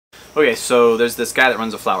Okay, so there's this guy that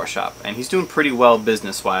runs a flower shop, and he's doing pretty well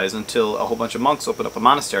business-wise until a whole bunch of monks open up a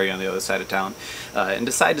monastery on the other side of town and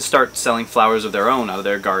decide to start selling flowers of their own out of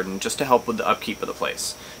their garden just to help with the upkeep of the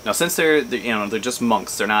place. Now, since they're just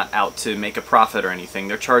monks, they're not out to make a profit or anything.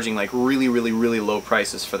 They're charging like really low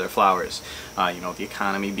prices for their flowers. The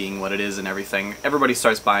economy being what it is and everything, everybody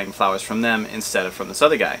starts buying flowers from them instead of from this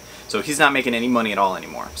other guy. So he's not making any money at all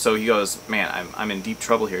anymore. So he goes, man, I'm in deep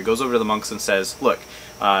trouble here. He goes over to the monks and says, look,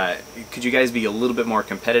 could you guys be a little bit more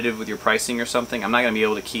competitive with your pricing or something? I'm not going to be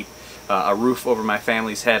able to keep a roof over my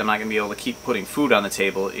family's head. I'm not going to be able to keep putting food on the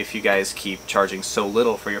table if you guys keep charging so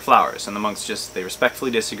little for your flowers. And the monks they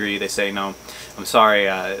respectfully disagree. They say, no, I'm sorry,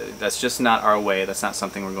 that's just not our way. That's not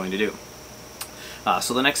something we're going to do.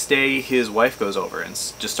 So the next day, his wife goes over and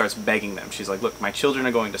just starts begging them. She's like, look, my children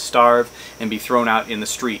are going to starve and be thrown out in the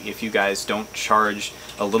street if you guys don't charge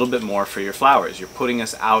a little bit more for your flowers. You're putting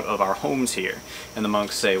us out of our homes here. And the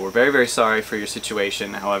monks say, we're very sorry for your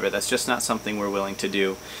situation. However, that's just not something we're willing to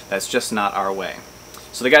do. That's just not our way.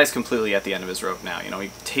 So the guy's completely at the end of his rope now.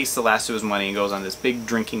 He tastes the last of his money and goes on this big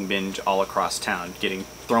drinking binge all across town, getting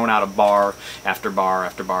thrown out of bar after bar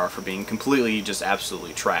after bar for being completely, just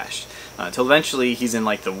absolutely trashed. Until eventually he's in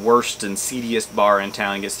like the worst and seediest bar in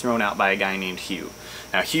town and gets thrown out by a guy named Hugh.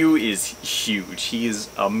 Now Hugh is huge. He is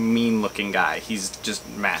a mean looking guy. He's just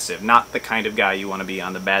massive. Not the kind of guy you want to be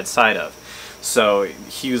on the bad side of. So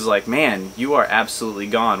he was like, man, you are absolutely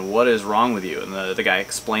gone. What is wrong with you? And the guy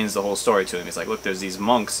explains the whole story to him. He's like, look, there's these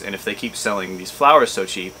monks, and if they keep selling these flowers so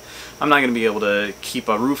cheap, I'm not going to be able to keep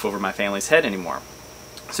a roof over my family's head anymore.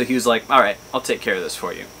 So he was like, all right, I'll take care of this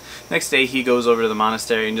for you. Next day, he goes over to the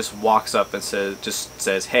monastery and just walks up and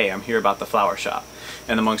says, hey, I'm here about the flower shop.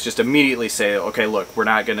 And the monks just immediately say, okay, look, we're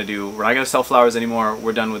not gonna sell flowers anymore.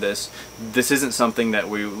 We're done with this. This isn't something that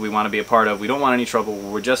we want to be a part of. We don't want any trouble.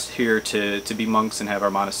 We're just here to be monks and have our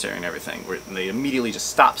monastery and everything. And they immediately just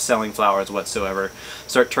stop selling flowers whatsoever,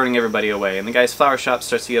 start turning everybody away, and the guy's flower shop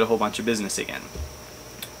starts to get a whole bunch of business again.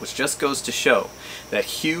 Which just goes to show that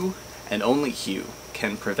Hugh, and only Hugh,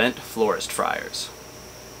 can prevent florist fires.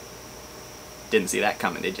 Didn't see that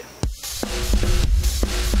coming, did you?